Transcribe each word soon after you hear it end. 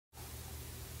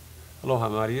Aloha,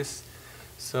 Marius.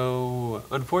 So,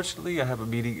 unfortunately, I have a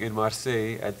meeting in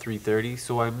Marseille at 3:30,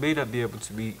 so I may not be able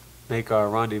to make our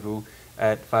rendezvous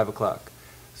at 5 o'clock.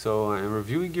 So, I'm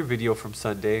reviewing your video from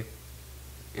Sunday,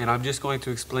 and I'm just going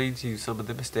to explain to you some of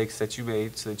the mistakes that you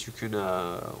made so that you can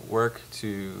work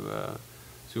to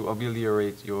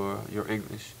ameliorate your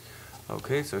English.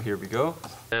 Okay, so here we go.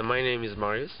 My name is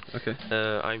Marius. Okay.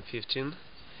 I'm 15.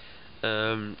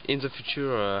 In the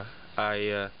future,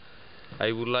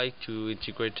 I would like to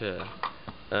integrate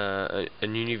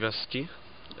an university,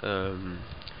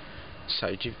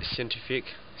 scientific.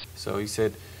 So he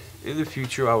said, in the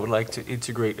future, I would like to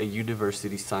integrate a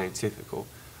university scientifical.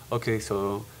 Okay,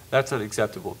 so that's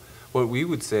unacceptable. What we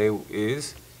would say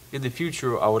is, in the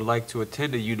future, I would like to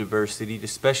attend a university to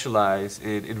specialize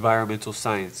in environmental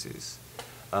sciences,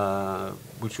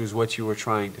 which was what you were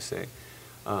trying to say.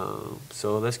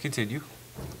 So let's continue.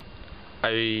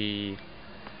 I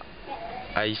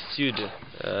studied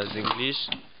the English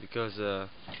because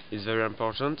it's very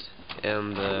important,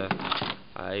 and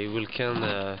I will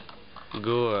can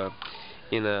go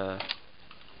in a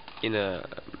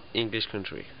English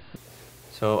country.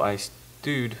 So I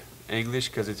studied English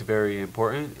because it's very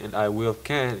important, and I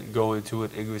can go into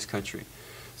an English country.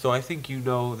 So I think you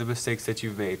know the mistakes that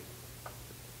you've made.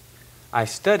 I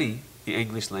study the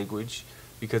English language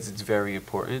because it's very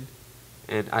important,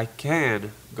 and I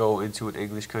can go into an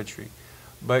English country.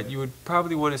 But you would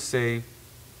probably want to say,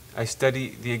 I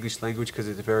study the English language because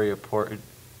it's very important,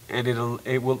 and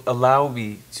it will allow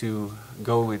me to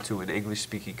go into an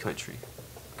English-speaking country.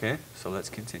 Okay, so let's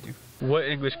continue. What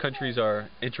English countries are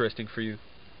interesting for you?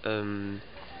 The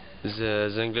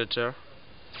Inglaterra,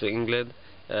 the England.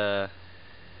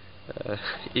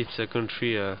 It's a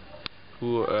country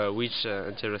which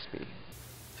interests me.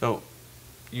 So,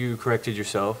 you corrected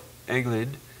yourself.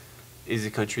 England is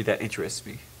a country that interests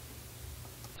me.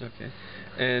 Okay.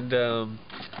 And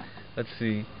let's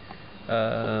see.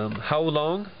 How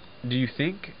long do you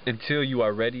think until you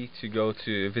are ready to go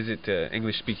to visit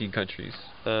English-speaking countries?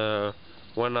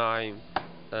 When I'm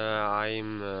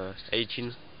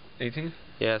 18. 18?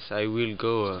 Yes, I will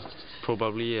go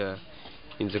probably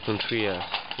in the country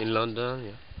in London,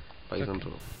 yeah, for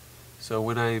example. So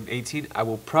when I'm 18, I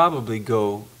will probably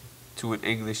go to an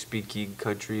English-speaking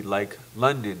country like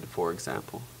London, for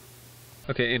example.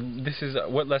 Okay, and this is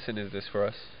what lesson is this for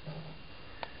us?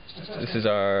 This is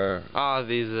our...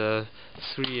 These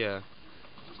three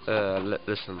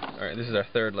lesson. Alright, this is our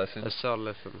third lesson. A third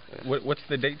lesson. Yes. What's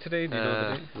the date today? Do you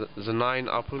know the date? The 9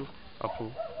 April.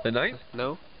 The 9th?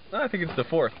 No? No, I think it's the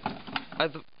 4th.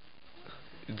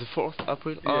 The 4th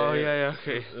April? Yeah, oh, yeah. yeah,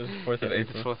 okay. The 4th of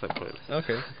April. The 4th April.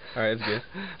 Okay, alright, that's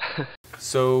good.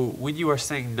 So when you are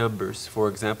saying numbers, for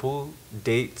example,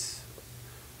 dates,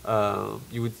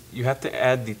 you have to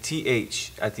add the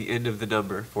th at the end of the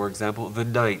number. For example, the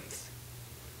 9th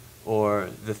or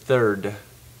the 3rd.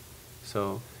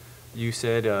 So you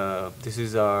said this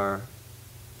is our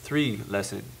 3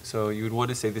 lesson. So you would want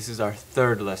to say this is our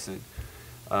 3rd lesson.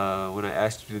 When I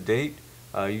asked you the date,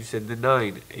 you said the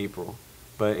 9th April,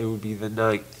 but it would be the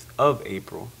 9th of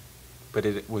April, but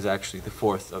it was actually the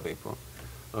 4th of April.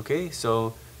 Okay,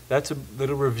 so that's a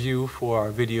little review for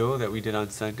our video that we did on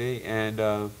Sunday, and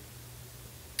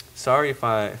sorry if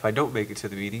I don't make it to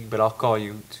the meeting, but I'll call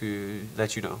you to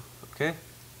let you know. Okay,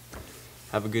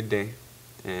 have a good day,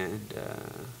 and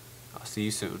I'll see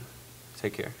you soon.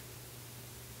 Take care.